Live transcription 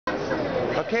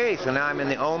Okay, so now I'm in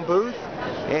the OHM booth,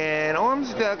 and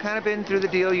OHM's kind of been through the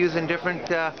deal using different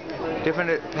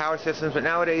power systems, but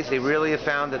nowadays they really have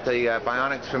found that the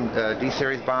BionX from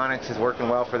D-Series BionX is working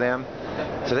well for them.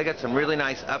 So they got some really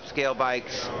nice upscale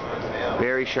bikes,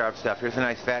 very sharp stuff. Here's a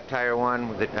nice fat tire one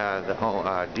with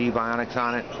the D BionX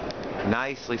on it,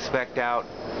 nicely specced out.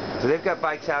 So they've got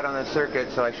bikes out on the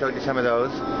circuit, so I showed you some of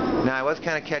those. Now I was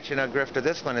kind of catching a grift of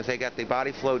this one as they got the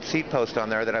body float seat post on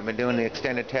there that I've been doing the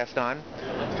extended test on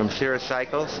from Cirrus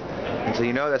Cycles. And so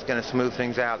you know that's going to smooth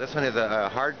things out. This one is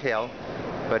a hardtail,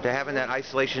 but having that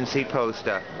isolation seat post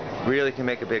really can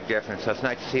make a big difference. So it's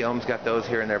nice to see OHM's got those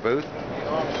here in their booth.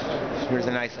 Here's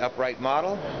a nice upright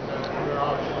model.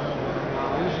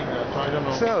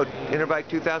 So, Interbike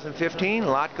 2015, a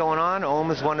lot going on.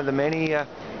 OHM is one of the many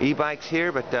e-bikes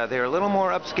here, but they're a little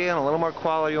more upscale and a little more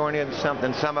quality oriented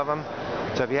than some of them.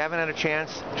 So if you haven't had a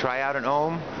chance, try out an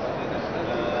OHM.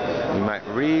 You might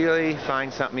really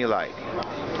find something you like.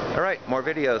 Alright, more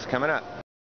videos coming up.